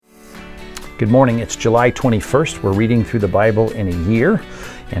Good morning. It's July 21st. We're reading through the Bible in a year,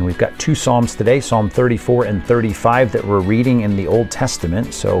 and we've got two Psalms today, Psalm 34 and 35, that we're reading in the Old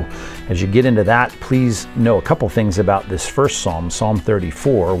Testament. So as you get into that, please know a couple things about this first Psalm, Psalm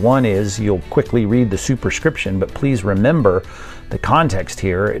 34. One is you'll quickly read the superscription, but please remember the context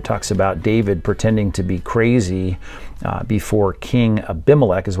here. It talks about David pretending to be crazy before King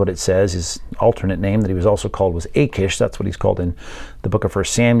Abimelech, is what it says. His alternate name that he was also called was Achish. That's what he's called in the book of 1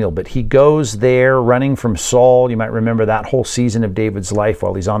 Samuel. But he goes there running from Saul. You might remember that whole season of David's life.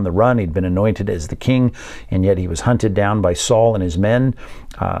 While he's on the run, he'd been anointed as the king, and yet he was hunted down by Saul and his men.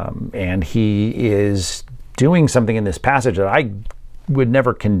 And he is doing something in this passage that I would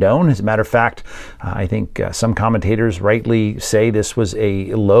never condone. As a matter of fact, I think some commentators rightly say this was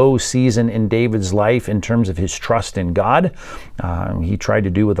a low season in David's life in terms of his trust in God. He tried to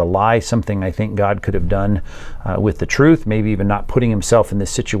do with a lie something I think God could have done with the truth, maybe even not putting himself in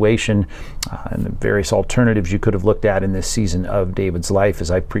this situation, and the various alternatives you could have looked at in this season of David's life.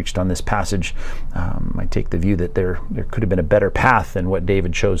 As I preached on this passage, I take the view that there could have been a better path than what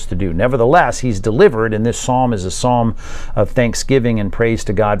David chose to do. Nevertheless, he's delivered, and this psalm is a psalm of thanksgiving and praise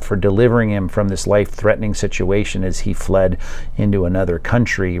to God for delivering him from this life-threatening situation as he fled into another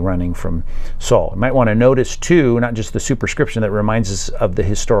country running from Saul. You might want to notice too, not just the superscription that reminds us of the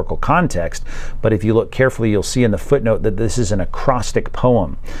historical context, but if you look carefully, you'll see in the footnote that this is an acrostic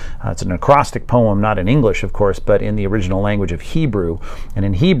poem. It's an acrostic poem, not in English, of course, but in the original language of Hebrew. And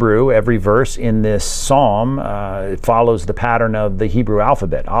in Hebrew, every verse in this psalm it follows the pattern of the Hebrew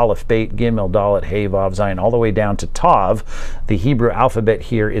alphabet: Aleph, Bet, Gimel, Dalet, Hey, Vav, Zayin, all the way down to Tav. The Hebrew alphabet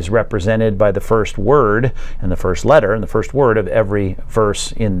here is represented by the first word and the first letter and the first word of every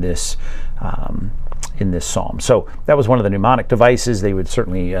verse in this psalm. So that was one of the mnemonic devices. They would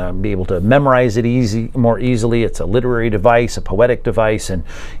certainly be able to memorize it more easily. It's a literary device, a poetic device, and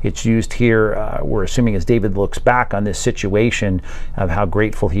it's used here, we're assuming, as David looks back on this situation of how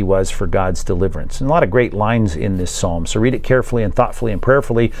grateful he was for God's deliverance. And a lot of great lines in this psalm. So read it carefully and thoughtfully and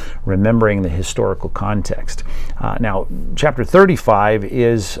prayerfully, remembering the historical context. Now, chapter 35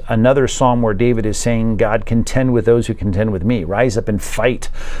 is another psalm where David is saying, God, contend with those who contend with me. Rise up and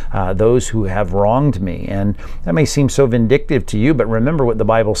fight those who have wronged me. And that may seem so vindictive to you, but remember what the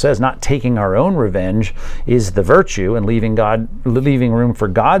Bible says: not taking our own revenge is the virtue, and leaving room for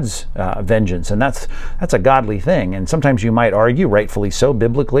God's vengeance. And that's a godly thing. And sometimes you might argue, rightfully so,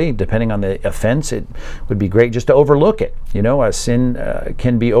 biblically, depending on the offense, it would be great just to overlook it. You know, a sin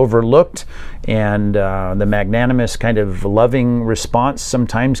can be overlooked, and the magnanimous kind of loving response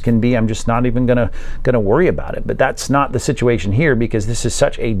sometimes can be, I'm just not even gonna worry about it. But that's not the situation here, because this is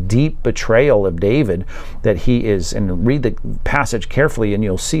such a deep betrayal of David that he is, and read the passage carefully and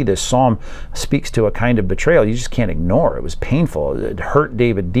you'll see this psalm speaks to a kind of betrayal you just can't ignore. It was painful. It hurt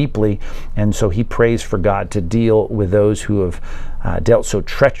David deeply, and so he prays for God to deal with those who have dealt so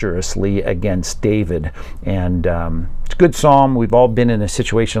treacherously against David. And it's a good psalm. We've all been in a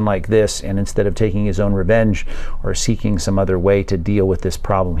situation like this, and instead of taking his own revenge or seeking some other way to deal with this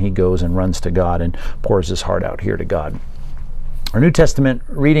problem, he goes and runs to God and pours his heart out here to God. Our New Testament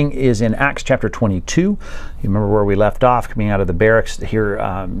reading is in Acts chapter 22. You remember where we left off, coming out of the barracks here.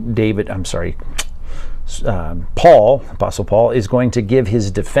 Paul, Apostle Paul, is going to give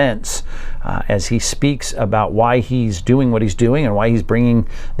his defense as he speaks about why he's doing what he's doing and why he's bringing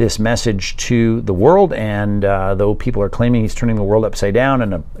this message to the world. And though people are claiming he's turning the world upside down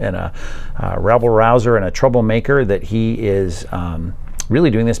and a rabble-rouser and a troublemaker, that he is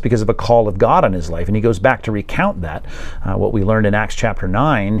really doing this because of a call of God on his life. And he goes back to recount that, what we learned in Acts chapter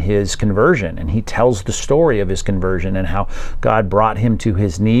 9, his conversion. And he tells the story of his conversion and how God brought him to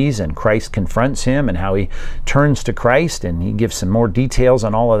his knees and Christ confronts him, and how he turns to Christ. And he gives some more details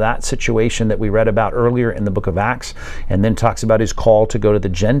on all of that situation that we read about earlier in the book of Acts, and then talks about his call to go to the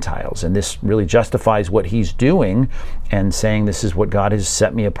Gentiles. And this really justifies what he's doing and saying, this is what God has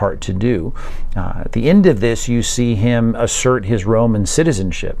set me apart to do. At the end of this, you see him assert his Roman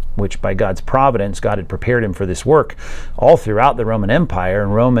citizenship, which by God's providence, God had prepared him for this work all throughout the Roman Empire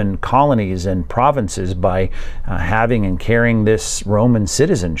and Roman colonies and provinces by having and carrying this Roman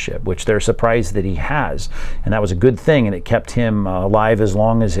citizenship, which they're surprised that he has. And that was a good thing, and it kept him alive as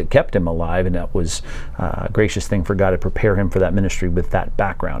long as it kept him alive, and that was a gracious thing for God to prepare him for that ministry with that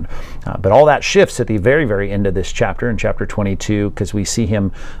background. But all that shifts at the very, very end of this chapter, in chapter 22, because we see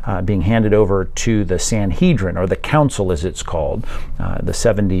him being handed over to the Sanhedrin, or the council as it's called. the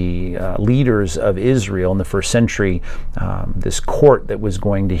 70 leaders of Israel in the first century, this court that was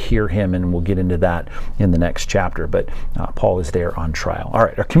going to hear him, and we'll get into that in the next chapter. But Paul is there on trial. All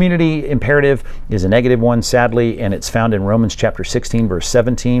right, our community imperative is a negative one, sadly, and it's found in Romans chapter 16, verse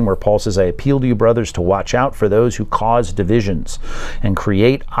 17, where Paul says, I appeal to you, brothers, to watch out for those who cause divisions and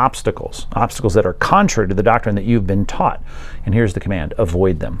create obstacles that are contrary to the doctrine that you've been taught. And here's the command: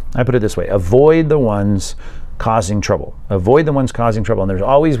 avoid them. I put it this way: avoid the ones causing trouble. Avoid the ones causing trouble. And there's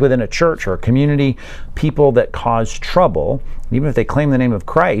always within a church or a community people that cause trouble. Even if they claim the name of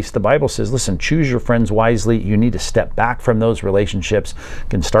Christ, the Bible says, listen, choose your friends wisely. You need to step back from those relationships. It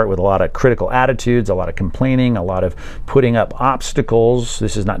can start with a lot of critical attitudes, a lot of complaining, a lot of putting up obstacles.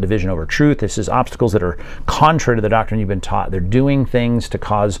 This is not division over truth. This is obstacles that are contrary to the doctrine you've been taught. They're doing things to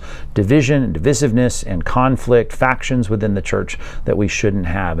cause division and divisiveness and conflict, factions within the church that we shouldn't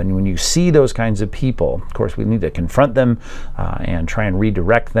have. And when you see those kinds of people, of course, we need to confront them and try and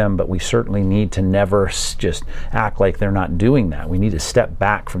redirect them, but we certainly need to never just act like they're not doing that. We need to step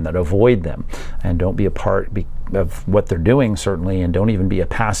back from that, avoid them, and don't be a part of what they're doing, certainly, and don't even be a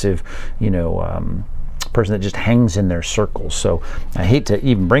passive, person that just hangs in their circles. So I hate to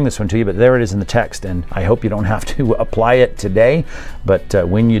even bring this one to you, but there it is in the text, and I hope you don't have to apply it today, but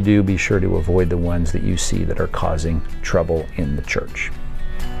when you do, be sure to avoid the ones that you see that are causing trouble in the church.